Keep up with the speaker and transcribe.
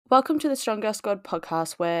Welcome to the Strong Girl Squad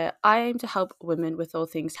podcast, where I aim to help women with all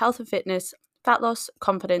things health and fitness, fat loss,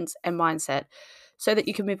 confidence, and mindset, so that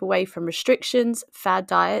you can move away from restrictions, fad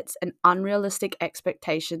diets, and unrealistic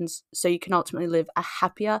expectations so you can ultimately live a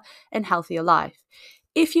happier and healthier life.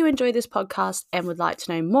 If you enjoy this podcast and would like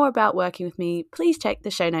to know more about working with me, please check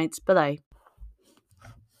the show notes below.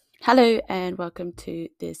 Hello, and welcome to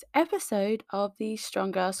this episode of the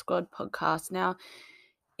Strong Girl Squad podcast. Now,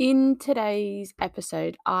 in today's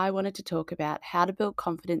episode, I wanted to talk about how to build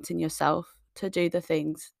confidence in yourself to do the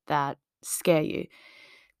things that scare you,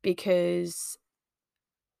 because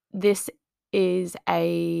this is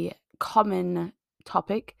a common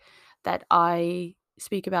topic that I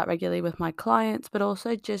speak about regularly with my clients, but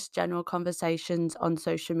also just general conversations on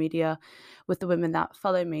social media with the women that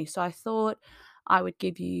follow me. So I thought I would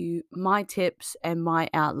give you my tips and my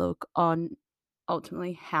outlook on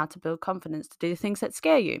ultimately how to build confidence to do the things that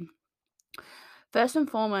scare you. First and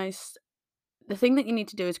foremost, the thing that you need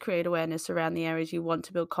to do is create awareness around the areas you want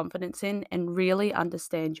to build confidence in and really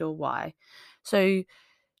understand your why. So,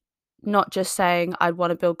 not just saying, I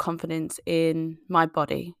want to build confidence in my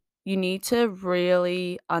body. You need to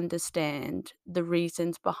really understand the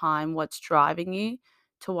reasons behind what's driving you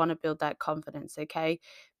to want to build that confidence, okay?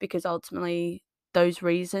 Because ultimately, those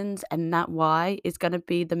reasons and that why is going to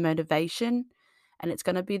be the motivation and it's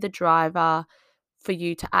going to be the driver for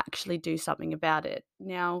you to actually do something about it.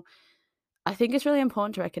 Now, I think it's really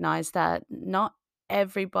important to recognize that not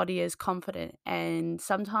everybody is confident. And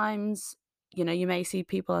sometimes, you may see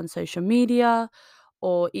people on social media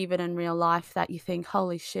or even in real life that you think,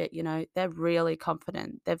 holy shit, they're really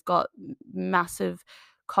confident. They've got massive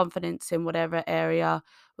confidence in whatever area,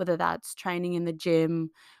 whether that's training in the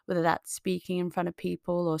gym, whether that's speaking in front of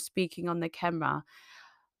people or speaking on the camera.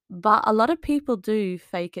 But a lot of people do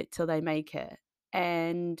fake it till they make it.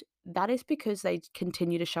 And that is because they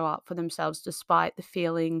continue to show up for themselves despite the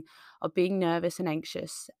feeling of being nervous and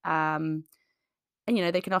anxious. And,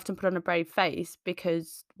 they can often put on a brave face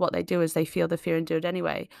because what they do is they feel the fear and do it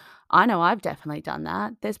anyway. I know I've definitely done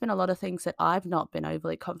that. There's been a lot of things that I've not been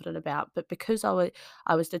overly confident about, but because I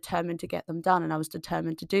was determined to get them done and I was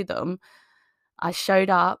determined to do them, I showed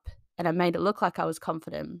up and I made it look like I was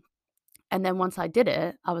confident. And then once I did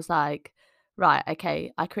it, I was like, right,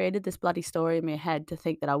 okay, I created this bloody story in my head to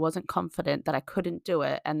think that I wasn't confident, that I couldn't do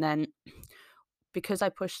it. And then because I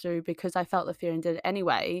pushed through, because I felt the fear and did it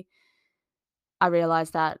anyway, I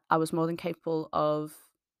realized that I was more than capable of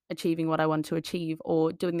achieving what I wanted to achieve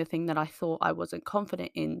or doing the thing that I thought I wasn't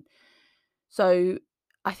confident in. So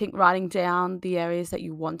I think writing down the areas that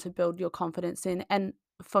you want to build your confidence in. And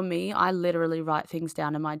for me, I literally write things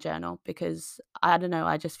down in my journal because I don't know,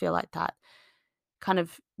 I just feel like that kind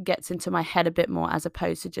of gets into my head a bit more as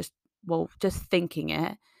opposed to just thinking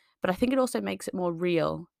it. But I think it also makes it more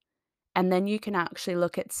real. And then you can actually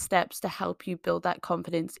look at steps to help you build that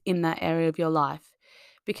confidence in that area of your life.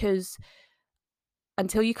 Because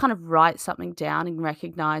until you kind of write something down and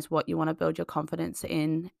recognize what you want to build your confidence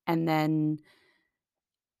in, and then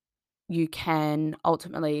you can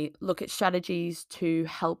ultimately look at strategies to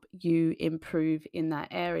help you improve in that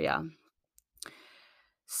area.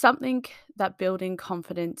 Something that building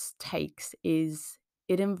confidence takes is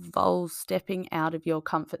it involves stepping out of your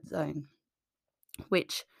comfort zone,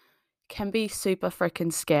 which can be super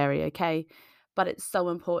freaking scary, okay? But it's so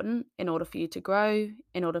important in order for you to grow,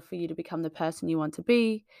 in order for you to become the person you want to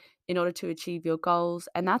be, in order to achieve your goals.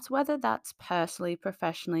 And that's whether that's personally,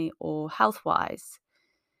 professionally, or health wise.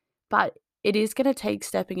 But it is going to take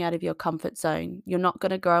stepping out of your comfort zone. You're not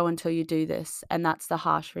going to grow until you do this. And that's the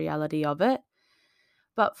harsh reality of it.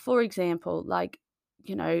 But for example,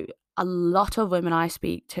 a lot of women I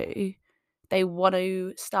speak to, they want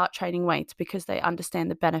to start training weights because they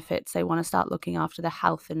understand the benefits. They want to start looking after their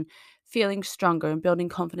health and feeling stronger and building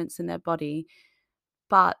confidence in their body.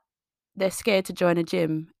 But they're scared to join a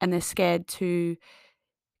gym and they're scared to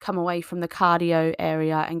come away from the cardio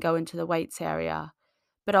area and go into the weights area.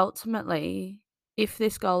 But ultimately, if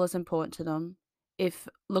this goal is important to them, if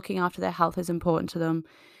looking after their health is important to them,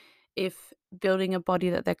 if building a body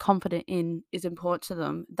that they're confident in is important to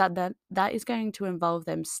them, that is going to involve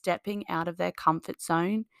them stepping out of their comfort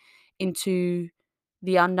zone into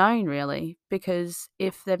the unknown, really. Because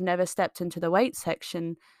if they've never stepped into the weight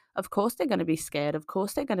section, of course they're going to be scared, of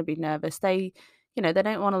course they're going to be nervous. They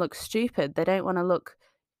don't want to look stupid, they don't want to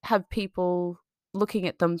have people looking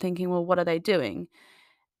at them thinking, well, what are they doing?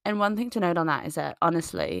 And one thing to note on that is that,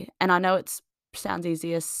 honestly, and I know it sounds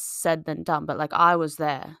easier said than done, but like, I was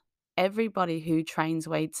there. Everybody who trains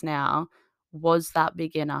weights now was that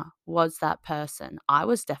beginner, was that person. I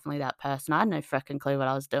was definitely that person. I had no freaking clue what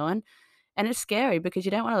I was doing. And it's scary because you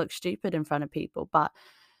don't want to look stupid in front of people. But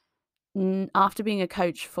after being a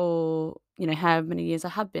coach for, however many years I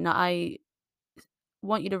have been, I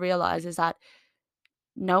want you to realize is that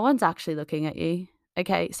no one's actually looking at you.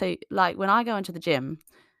 Okay. So, like, when I go into the gym,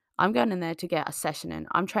 I'm going in there to get a session in.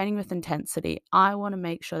 I'm training with intensity. I want to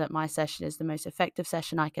make sure that my session is the most effective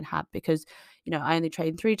session I can have because, I only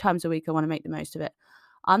train 3 times a week. I want to make the most of it.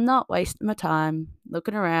 I'm not wasting my time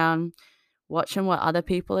looking around, watching what other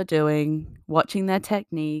people are doing, watching their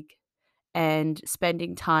technique, and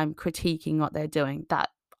spending time critiquing what they're doing.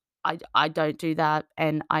 I don't do that.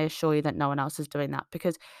 And I assure you that no one else is doing that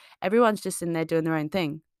because everyone's just in there doing their own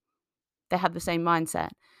thing. They have the same mindset.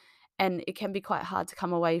 And it can be quite hard to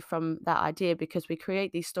come away from that idea because we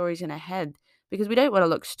create these stories in our head because we don't want to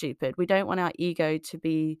look stupid. We don't want our ego to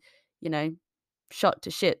be, you know, shot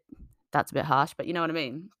to shit. That's a bit harsh, but you know what I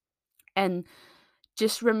mean? And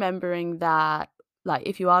just remembering that, like,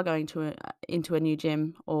 if you are going into a new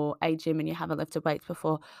gym or a gym and you haven't lifted weights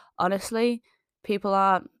before, honestly, people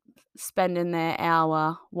aren't spending their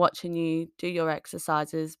hour watching you do your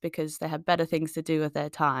exercises because they have better things to do with their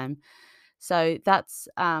time. So that's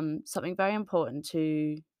something very important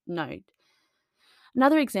to note.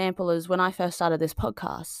 Another example is when I first started this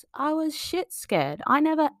podcast, I was shit scared. I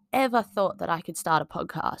never ever thought that I could start a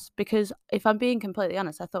podcast because if I'm being completely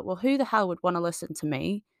honest, I thought, well, who the hell would want to listen to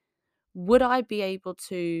me? Would I be able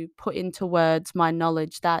to put into words my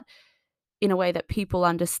knowledge that in a way that people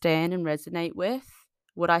understand and resonate with?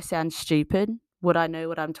 Would I sound stupid? Would I know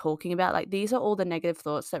what I'm talking about? Like, these are all the negative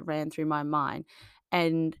thoughts that ran through my mind.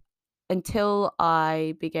 And until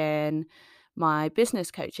I began my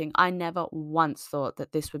business coaching, I never once thought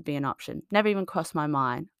that this would be an option. Never even crossed my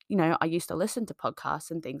mind. I used to listen to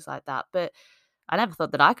podcasts and things like that, but I never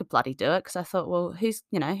thought that I could bloody do it because I thought, well, who's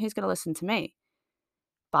going to listen to me?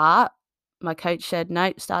 But my coach said,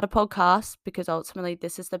 no, start a podcast because ultimately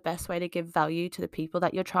this is the best way to give value to the people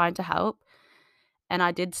that you're trying to help. And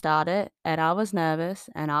I did start it and I was nervous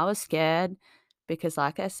and I was scared because,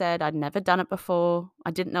 like I said, I'd never done it before.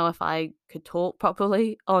 I didn't know if I could talk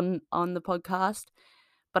properly on the podcast,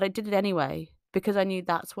 but I did it anyway because I knew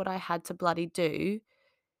that's what I had to bloody do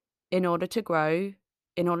in order to grow,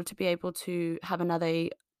 in order to be able to have another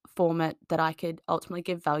format that I could ultimately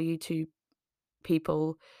give value to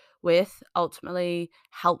people with, ultimately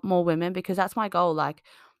help more women because that's my goal. Like,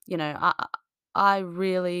 I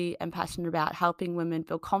really am passionate about helping women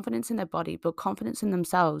build confidence in their body, build confidence in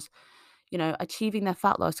themselves, achieving their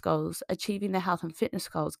fat loss goals, achieving their health and fitness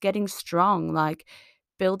goals, getting strong, like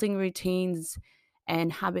building routines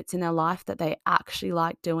and habits in their life that they actually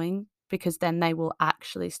like doing because then they will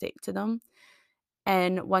actually stick to them.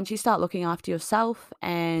 And once you start looking after yourself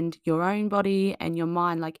and your own body and your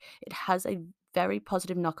mind, like, it has a very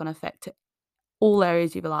positive knock on effect to all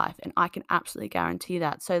areas of your life. And I can absolutely guarantee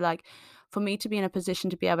that. So, like, for me to be in a position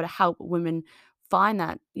to be able to help women find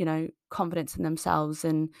that, confidence in themselves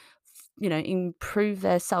and, improve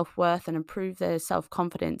their self worth and improve their self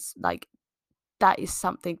confidence, like, that is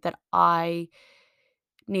something that I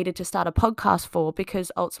needed to start a podcast for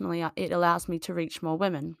because ultimately it allows me to reach more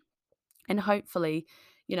women. And hopefully,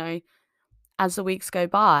 you know, as the weeks go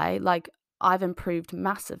by, like, I've improved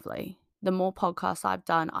massively. The more podcasts I've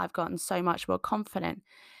done, I've gotten so much more confident.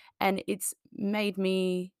 And it's made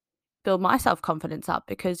me build my self confidence up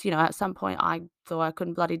because, at some point I thought I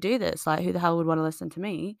couldn't bloody do this. Like, who the hell would want to listen to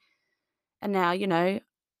me? And now,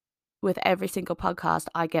 with every single podcast,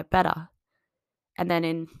 I get better. And then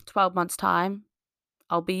in 12 months' time,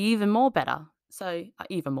 I'll be even more better. So,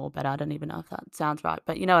 even more better. I don't even know if that sounds right,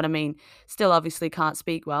 but you know what I mean. Still, obviously, can't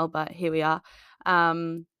speak well, but here we are.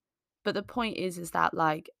 Um, but the point is that,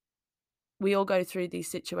 like, we all go through these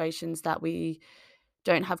situations that we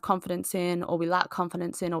don't have confidence in, or we lack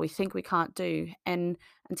confidence in, or we think we can't do. And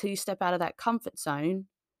until you step out of that comfort zone,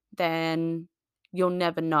 then you'll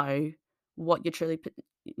never know what your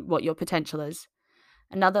what your potential is.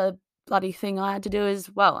 Another bloody thing I had to do is,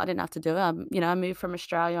 well, I didn't have to do it. I moved from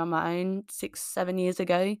Australia on my own 6, 7 years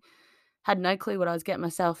ago. Had no clue what I was getting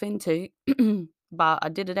myself into, but I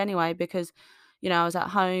did it anyway because, I was at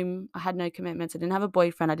home. I had no commitments. I didn't have a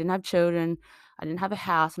boyfriend. I didn't have children. I didn't have a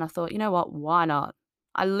house. And I thought, you know what? Why not?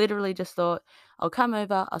 I literally just thought, I'll come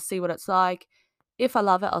over. I'll see what it's like. If I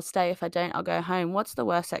love it, I'll stay. If I don't, I'll go home. What's the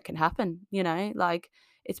worst that can happen? Like,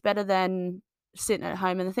 it's better than sitting at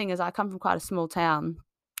home. And the thing is, I come from quite a small town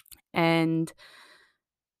and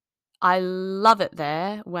I love it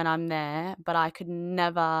there when I'm there, but I could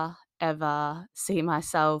never, ever see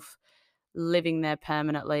myself living there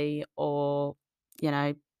permanently or, you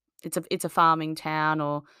know, it's a farming town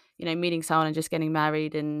or, meeting someone and just getting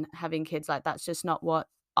married and having kids. Like, that's just not what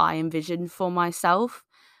I envisioned for myself.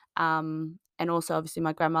 And also, obviously,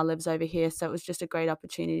 my grandma lives over here, so it was just a great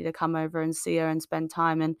opportunity to come over and see her and spend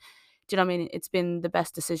time. And do you know what I mean? It's been the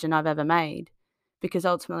best decision I've ever made, because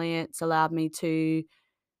ultimately it's allowed me to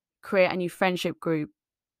create a new friendship group,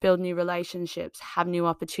 build new relationships, have new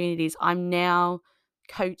opportunities. I'm now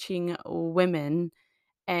coaching women,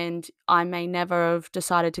 and I may never have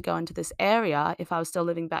decided to go into this area if I was still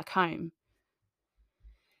living back home.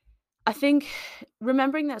 I think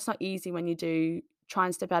remembering that's not easy when you do try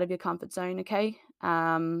and step out of your comfort zone, okay?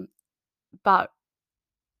 But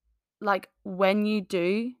like when you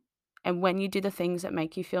do, and when you do the things that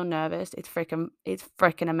make you feel nervous, it's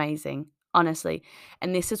freaking amazing, honestly.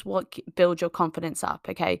 And this is what builds your confidence up,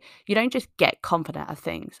 okay? You don't just get confident at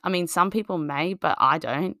things. I mean, some people may, but I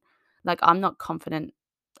don't. Like, I'm not confident.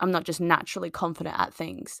 I'm not just naturally confident at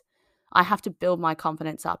things. I have to build my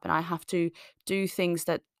confidence up, and I have to do things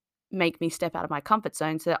that make me step out of my comfort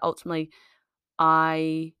zone, so that ultimately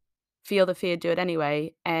I feel the fear, do it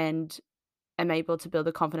anyway, and am able to build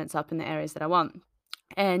the confidence up in the areas that I want.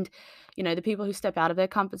 And, the people who step out of their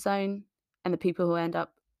comfort zone and the people who end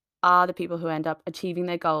up are the people who end up achieving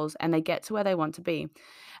their goals, and they get to where they want to be.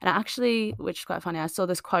 And I actually, which is quite funny, I saw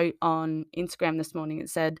this quote on Instagram this morning. It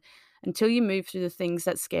said, "Until you move through the things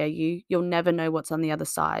that scare you, you'll never know what's on the other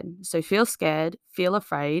side. So feel scared, feel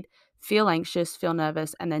afraid, feel anxious, feel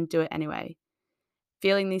nervous, and then do it anyway."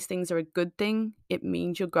 Feeling these things are a good thing. It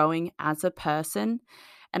means you're growing as a person.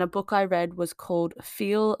 And a book I read was called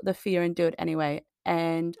Feel the Fear and Do It Anyway.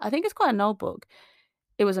 And I think it's quite an old book.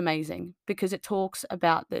 It was amazing because it talks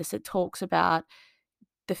about this. It talks about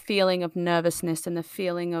the feeling of nervousness and the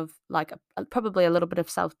feeling of like probably a little bit of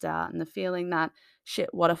self doubt and the feeling that,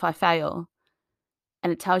 shit, what if I fail?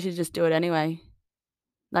 And it tells you to just do it anyway.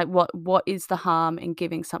 Like, what is the harm in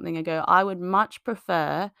giving something a go? I would much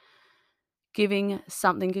prefer giving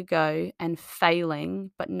something a go and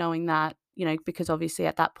failing, but knowing that, because obviously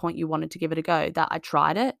at that point you wanted to give it a go, that I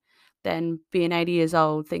tried it, then being 80 years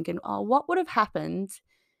old thinking, oh, what would have happened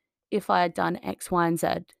if I had done X, Y, and Z?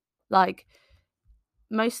 Like,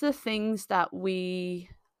 most of the things that we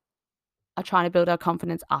are trying to build our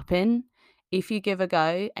confidence up in, if you give a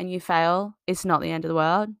go and you fail, it's not the end of the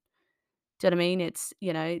world. Do you know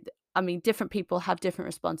what I mean? Different people have different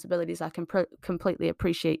responsibilities. I can completely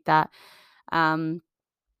appreciate that. Um,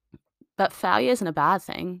 But failure isn't a bad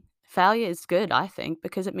thing. Failure is good, I think,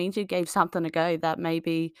 because it means you gave something a go that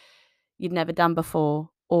maybe you'd never done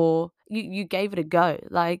before, or you gave it a go.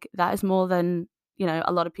 Like, that is more than,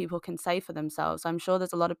 a lot of people can say for themselves. I'm sure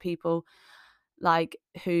there's a lot of people like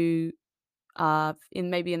who are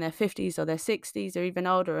in their 50s or their 60s or even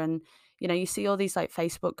older, and you see all these like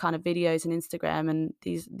Facebook kind of videos and Instagram, and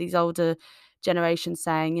these older generations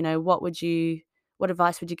saying, what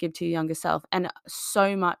advice would you give to your younger self? And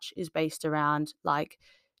so much is based around like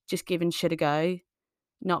just giving shit a go,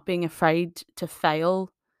 not being afraid to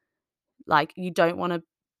fail. Like, you don't want to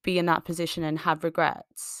be in that position and have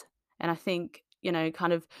regrets. And I think,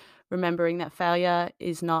 kind of remembering that failure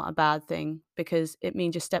is not a bad thing, because it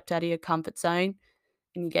means you stepped out of your comfort zone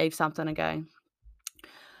and you gave something a go.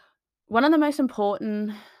 One of the most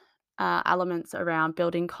important elements around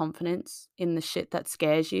building confidence in the shit that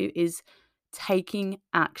scares you is taking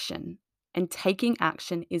action. And taking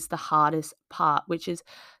action is the hardest part, which is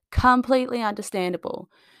completely understandable,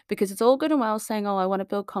 because it's all good and well saying, oh, I want to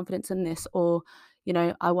build confidence in this, or,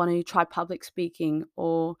 I want to try public speaking,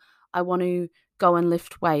 or I want to go and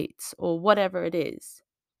lift weights, or whatever it is.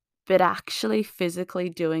 But actually physically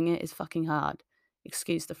doing it is fucking hard.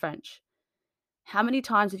 Excuse the French. How many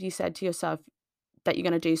times have you said to yourself that you're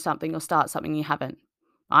going to do something or start something you haven't?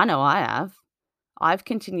 I know I have. I've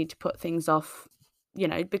continued to put things off,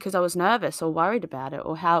 because I was nervous or worried about it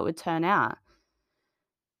or how it would turn out.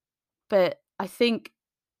 But I think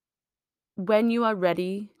when you are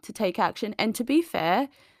ready to take action, and to be fair,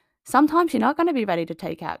 sometimes you're not going to be ready to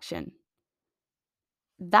take action.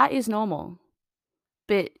 That is normal.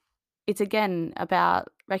 But it's again about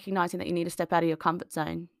recognizing that you need to step out of your comfort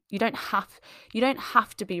zone. You don't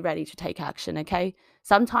have to be ready to take action, okay?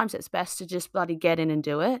 Sometimes it's best to just bloody get in and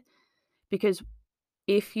do it, because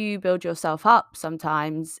if you build yourself up,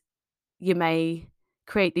 sometimes you may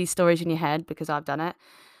create these stories in your head, because I've done it,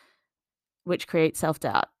 which creates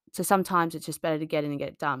self-doubt. So sometimes it's just better to get in and get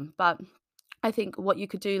it done. But I think what you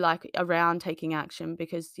could do, like around taking action,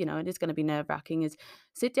 because it is going to be nerve-wracking, is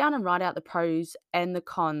sit down and write out the pros and the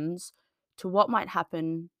cons to what might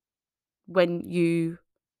happen when you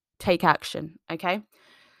take action, okay?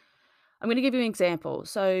 I'm going to give you an example.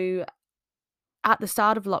 So at the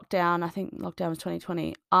start of lockdown, I think lockdown was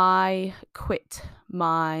 2020, I quit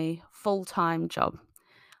my full-time job.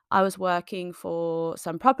 I was working for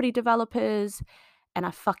some property developers and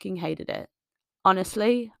I fucking hated it.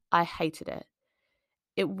 Honestly, I hated it.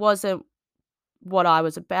 It wasn't what I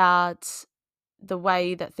was about, the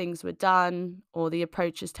way that things were done or the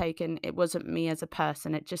approaches taken. It wasn't me as a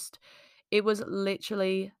person. It was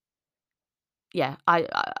literally, yeah,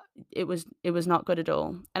 it was not good at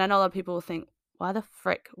all. And I know a lot of people will think, why the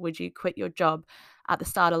frick would you quit your job at the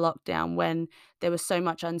start of lockdown when there was so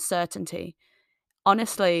much uncertainty?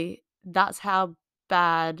 Honestly, that's how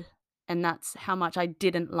bad and that's how much I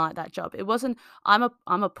didn't like that job. It wasn't I'm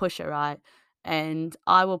a pusher, right? And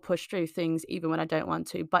I will push through things even when I don't want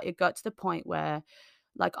to, but it got to the point where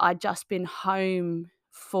like I'd just been home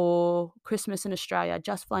for Christmas in Australia,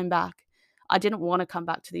 just flown back. I didn't want to come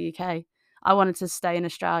back to the UK. I wanted to stay in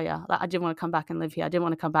Australia. Like I didn't want to come back and live here. I didn't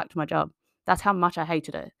want to come back to my job. That's how much I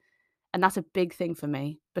hated it. And that's a big thing for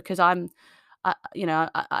me because I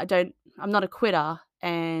don't, I'm not a quitter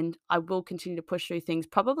and I will continue to push through things,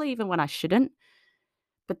 probably even when I shouldn't.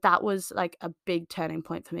 But that was like a big turning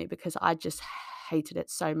point for me because I just hated it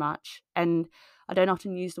so much. And I don't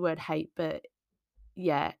often use the word hate, but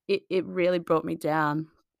yeah, it really brought me down.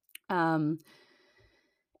 Um,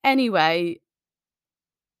 anyway,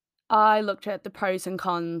 I looked at the pros and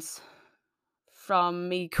cons from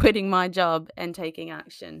me quitting my job and taking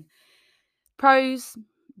action. Pros,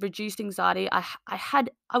 reduced anxiety. I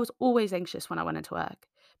was always anxious when I went into work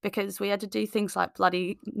because we had to do things like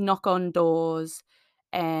bloody knock on doors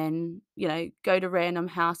and, go to random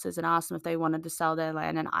houses and ask them if they wanted to sell their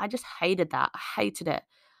land. And I just hated that. I hated it.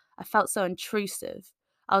 I felt so intrusive.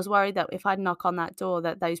 I was worried that if I'd knock on that door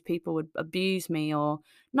that those people would abuse me, or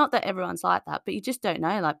not that everyone's like that, but you just don't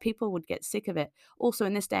know. Like people would get sick of it. Also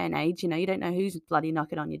in this day and age, you don't know who's bloody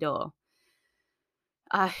knocking on your door.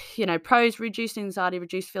 Pros, reduced anxiety,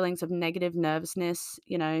 reduced feelings of negative nervousness.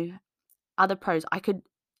 Other pros,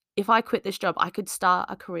 if I quit this job, I could start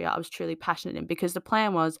a career I was truly passionate in, because the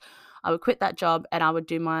plan was I would quit that job and I would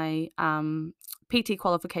do my PT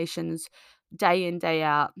qualifications day in, day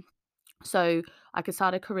out. So I could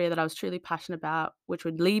start a career that I was truly passionate about, which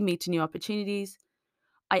would lead me to new opportunities.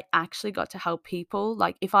 I actually got to help people.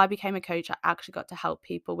 Like if I became a coach, I actually got to help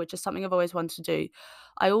people, which is something I've always wanted to do.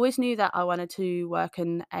 I always knew that I wanted to work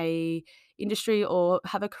in a industry or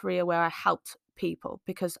have a career where I helped people,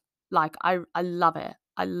 because like I love it.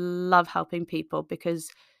 I love helping people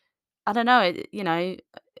because I don't know,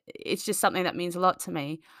 it's just something that means a lot to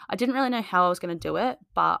me. I didn't really know how I was going to do it,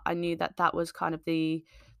 but I knew that that was kind of the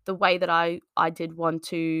way that I did want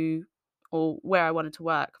to, or where I wanted to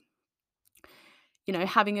work.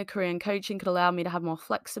 Having a career in coaching could allow me to have more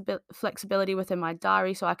flexibility within my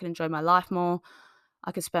diary so I can enjoy my life more.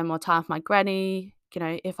 I could spend more time with my granny.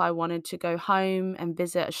 If I wanted to go home and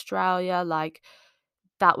visit Australia, like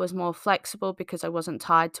that was more flexible because I wasn't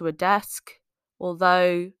tied to a desk.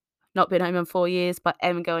 Although not been home in 4 years, but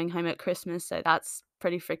am going home at Christmas, so that's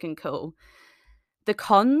pretty freaking cool. The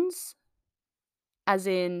cons, as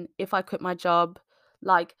in if I quit my job,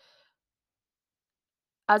 like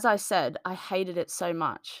as I said, I hated it so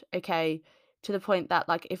much, okay, to the point that,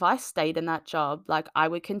 like, if I stayed in that job, like, I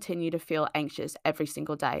would continue to feel anxious every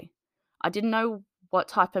single day. I didn't know what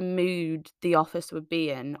type of mood the office would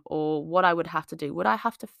be in or what I would have to do. Would I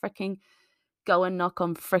have to freaking go and knock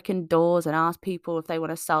on freaking doors and ask people if they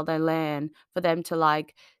want to sell their land for them to,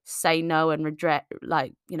 like, say no and regret,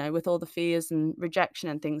 like, with all the fears and rejection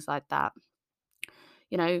and things like that?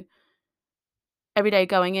 You know, every day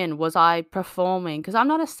going in, was I performing? Because I'm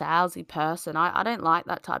not a salesy person. I don't like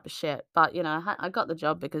that type of shit. But I got the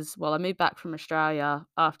job because, well, I moved back from Australia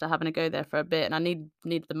after having to go there for a bit, and I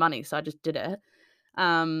needed the money, so I just did it.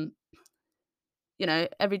 Um,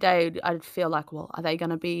 every day I'd feel like, well, are they going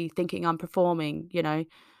to be thinking I'm performing?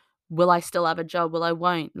 Will I still have a job? Will I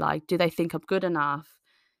won't? Like, do they think I'm good enough?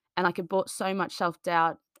 And like, it brought so much self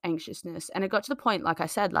doubt, anxiousness, and it got to the point, like I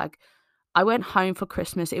said, like I went home for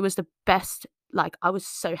Christmas. It was the best. Like, I was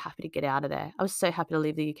so happy to get out of there. I was so happy to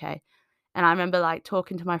leave the UK. And I remember, like,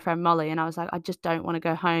 talking to my friend Molly, and I was like, "I just don't wanna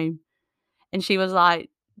go home." And she was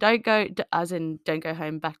like, "Don't go," as in, "Don't go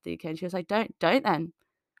home back to the UK." And she was like, "Don't then.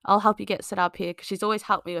 I'll help you get set up here," because she's always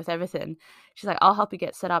helped me with everything. She's like, "I'll help you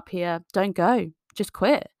get set up here. Don't go. Just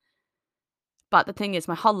quit." But the thing is,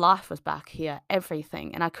 my whole life was back here,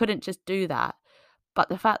 everything, and I couldn't just do that. But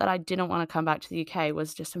the fact that I didn't wanna come back to the UK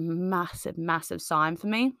was just a massive, massive sign for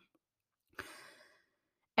me.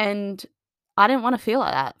 And I didn't wanna feel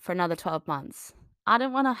like that for another 12 months. I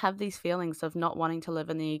didn't wanna have these feelings of not wanting to live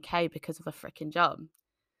in the UK because of a freaking job.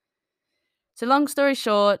 So long story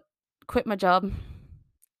short, quit my job.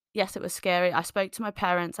 Yes, it was scary. I spoke to my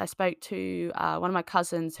parents. I spoke to one of my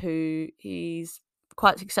cousins who he's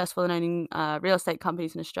quite successful in owning real estate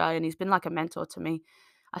companies in Australia, and he's been like a mentor to me.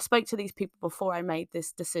 I spoke to these people before I made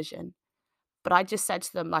this decision, but I just said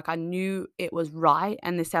to them, like, I knew it was right,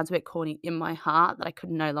 and this sounds a bit corny, in my heart, that I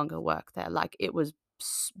could no longer work there. Like, it was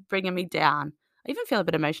bringing me down. I even feel a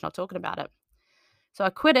bit emotional talking about it. So I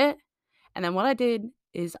quit it, and then what I did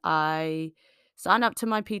is I signed up to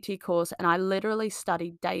my PT course, and I literally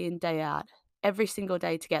studied day in, day out, every single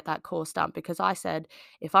day to get that course done, because I said,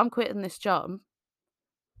 if I'm quitting this job,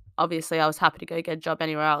 obviously I was happy to go get a job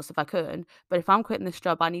anywhere else if I could, but if I'm quitting this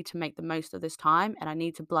job, I need to make the most of this time, and I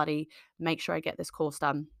need to bloody make sure I get this course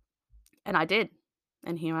done. And I did.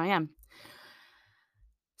 And here I am.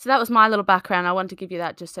 So that was my little background. I wanted to give you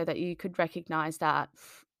that just so that you could recognize that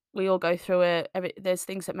we all go through it. There's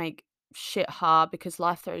things that make shit hard because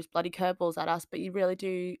life throws bloody curveballs at us, but you really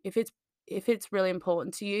do, if it's really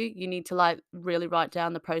important to you, you need to like really write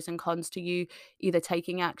down the pros and cons to you either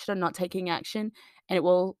taking action or not taking action, and it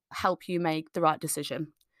will help you make the right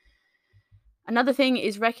decision. Another thing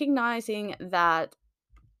is recognizing that,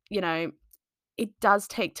 you know, it does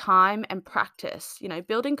take time and practice.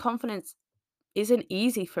 Building confidence isn't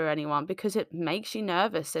easy for anyone because it makes you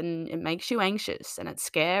nervous and it makes you anxious and it's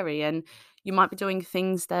scary, and you might be doing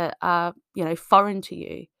things that are, foreign to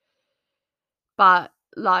you. But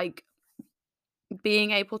like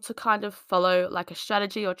being able to kind of follow like a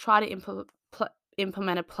strategy or try to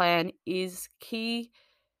implement a plan is key,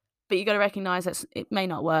 but you got to recognize that it may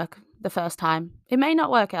not work the first time. It may not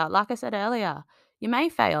work out. Like I said earlier, you may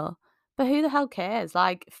fail, but who the hell cares?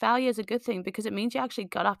 Like, failure is a good thing because it means you actually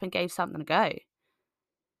got up and gave something a go.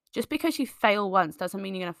 Just because you fail once doesn't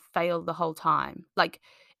mean you're going to fail the whole time. Like,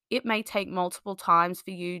 it may take multiple times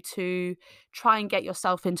for you to try and get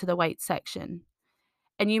yourself into the weight section.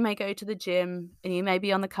 And you may go to the gym and you may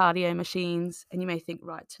be on the cardio machines and you may think,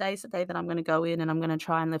 right, today's the day that I'm going to go in and I'm going to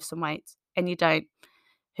try and lift some weights. And you don't.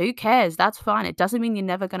 Who cares? That's fine. It doesn't mean you're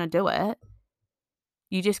never going to do it.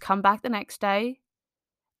 You just come back the next day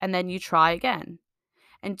and then you try again.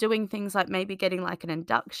 And doing things like maybe getting like an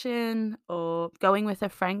induction or going with a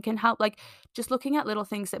friend can help. Like, just looking at little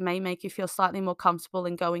things that may make you feel slightly more comfortable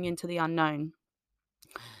in going into the unknown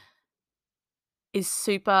is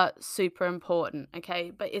super, super important.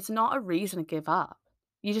 Okay. But it's not a reason to give up.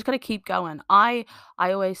 You just got to keep going. I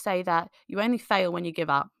always say that you only fail when you give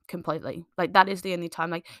up completely. Like, that is the only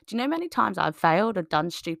time. Like, do you know many times I've failed or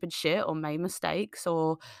done stupid shit or made mistakes,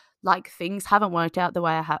 or like things haven't worked out the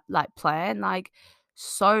way I have like planned? Like,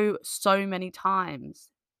 so many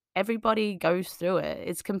times. Everybody goes through it.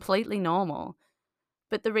 It's completely normal.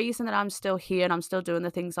 But the reason that I'm still here and I'm still doing the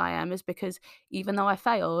things I am is because even though I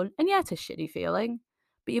failed, and yeah, it's a shitty feeling,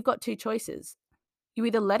 but you've got two choices. You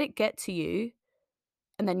either let it get to you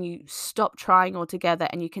and then you stop trying altogether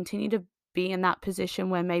and you continue to be in that position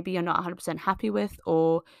where maybe you're not 100% happy with,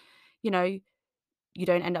 or, you know, you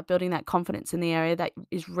don't end up building that confidence in the area that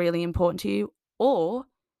is really important to you, or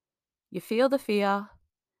you feel the fear,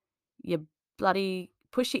 you bloody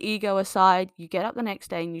push your ego aside, you get up the next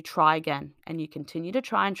day and you try again, and you continue to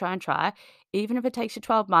try and try and try. Even if it takes you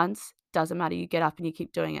 12 months, doesn't matter, you get up and you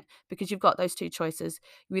keep doing it, because you've got those two choices.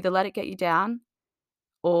 You either let it get you down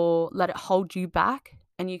or let it hold you back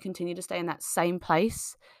and you continue to stay in that same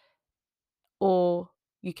place, or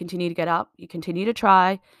you continue to get up, you continue to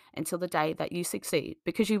try until the day that you succeed,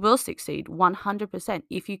 because you will succeed 100%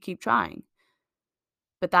 if you keep trying.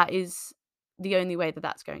 But that is the only way that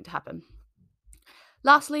that's going to happen.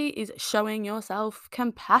 Lastly is showing yourself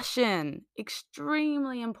compassion.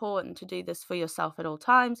 Extremely important to do this for yourself at all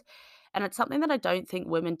times. And it's something that I don't think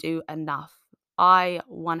women do enough. I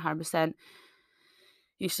 100%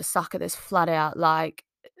 used to suck at this flat out. Like,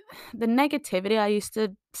 the negativity I used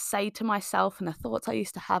to say to myself and the thoughts I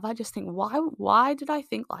used to have, I just think, why did I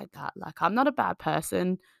think like that? Like, I'm not a bad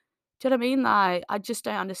person. Do you know what I mean? Like, I just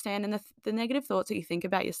don't understand. And the negative thoughts that you think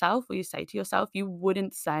about yourself or you say to yourself, you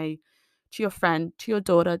wouldn't say to your friend, to your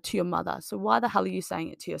daughter, to your mother. So why the hell are you saying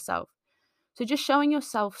it to yourself? So just showing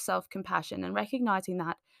yourself self-compassion and recognizing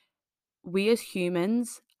that we as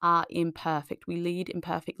humans are imperfect. We lead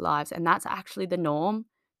imperfect lives, and that's actually the norm.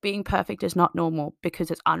 Being perfect is not normal because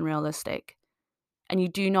it's unrealistic. And you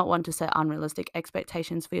do not want to set unrealistic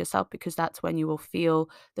expectations for yourself, because that's when you will feel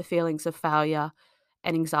the feelings of failure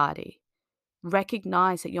and anxiety.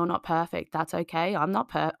 Recognize that you're not perfect. That's okay. I'm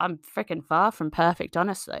freaking far from perfect,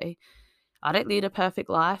 honestly. I don't lead a perfect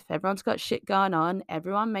life. Everyone's got shit going on.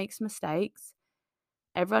 Everyone makes mistakes.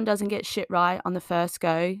 Everyone doesn't get shit right on the first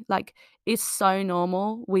go. Like, it's so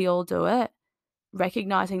normal. We all do it.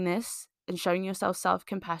 Recognizing this and showing yourself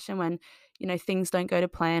self-compassion when, things don't go to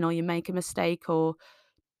plan or you make a mistake or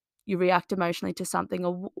you react emotionally to something,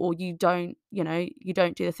 or you don't, you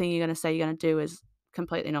don't do the thing you're going to say you're going to do is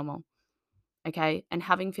completely normal. Okay. And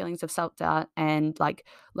having feelings of self doubt and like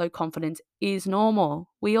low confidence is normal.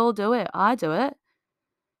 We all do it. I do it.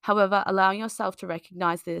 However, allowing yourself to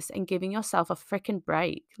recognize this and giving yourself a freaking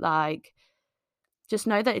break, like, just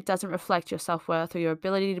know that it doesn't reflect your self worth or your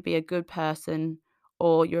ability to be a good person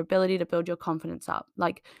or your ability to build your confidence up.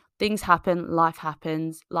 Like, things happen, life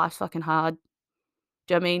happens, life's fucking hard.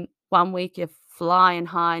 Do you know what I mean? One week you're flying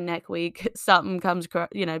high, next week something comes,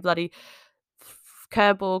 bloody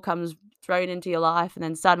curveball comes thrown into your life, and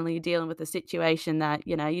then suddenly you're dealing with a situation that,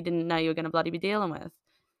 you didn't know you were going to bloody be dealing with.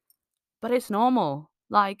 But it's normal.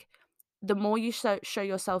 Like, the more you show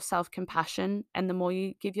yourself self-compassion and the more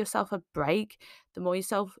you give yourself a break, the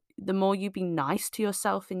more you be nice to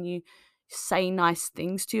yourself and you say nice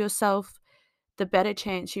things to yourself, the better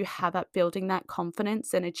chance you have at building that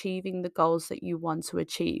confidence and achieving the goals that you want to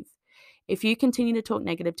achieve. If you continue to talk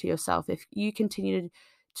negative to yourself, if you continue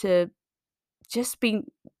to just be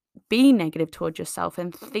negative towards yourself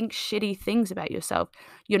and think shitty things about yourself,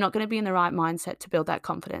 you're not going to be in the right mindset to build that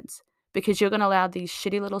confidence, because you're going to allow these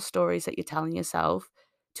shitty little stories that you're telling yourself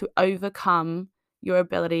to overcome your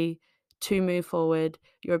ability to move forward,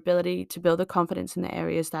 your ability to build the confidence in the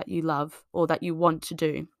areas that you love or that you want to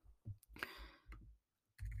do.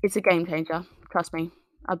 It's a game changer. Trust me.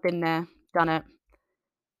 I've been there, done it.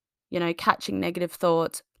 Catching negative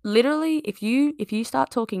thoughts. Literally, if you start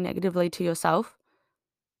talking negatively to yourself,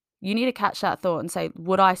 you need to catch that thought and say,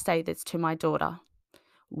 would I say this to my daughter?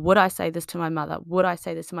 Would I say this to my mother? Would I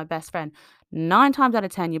say this to my best friend? 9 times out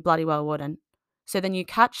of 10, you bloody well wouldn't. So then you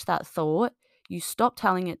catch that thought, you stop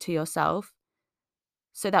telling it to yourself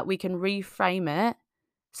so that we can reframe it,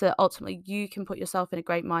 so that ultimately you can put yourself in a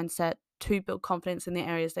great mindset to build confidence in the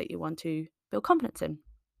areas that you want to build confidence in.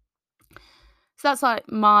 So that's like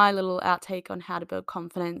my little outtake on how to build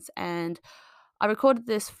confidence. And I recorded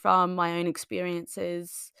this from my own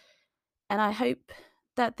experiences. And I hope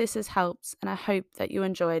that this has helped, and I hope that you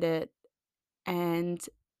enjoyed it. And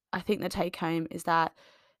I think the take home is that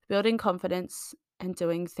building confidence and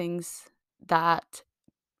doing things that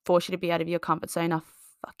force you to be out of your comfort zone are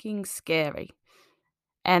fucking scary.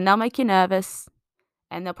 And they'll make you nervous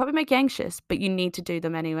and they'll probably make you anxious, but you need to do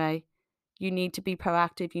them anyway. You need to be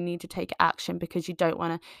proactive. You need to take action, because you don't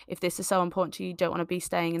want to, if this is so important to you, you don't want to be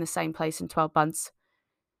staying in the same place in 12 months.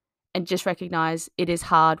 And just recognize it is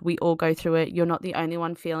hard. We all go through it. You're not the only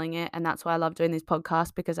one feeling it. And that's why I love doing this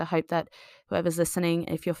podcast, because I hope that whoever's listening,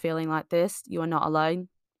 if you're feeling like this, you are not alone,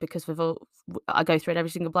 because I go through it every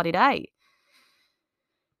single bloody day.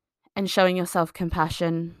 And showing yourself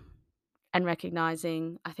compassion and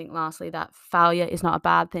recognizing, I think lastly, that failure is not a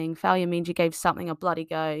bad thing. Failure means you gave something a bloody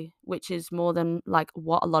go, which is more than like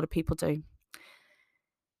what a lot of people do.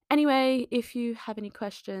 Anyway, if you have any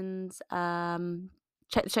questions,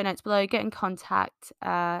 check the show notes below, get in contact,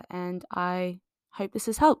 and I hope this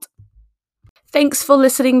has helped. Thanks for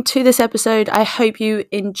listening to this episode. I hope you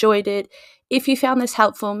enjoyed it. If you found this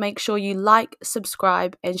helpful, make sure you like,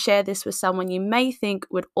 subscribe, and share this with someone you may think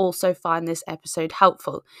would also find this episode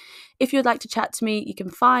helpful. If you would like to chat to me, you can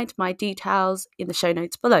find my details in the show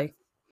notes below.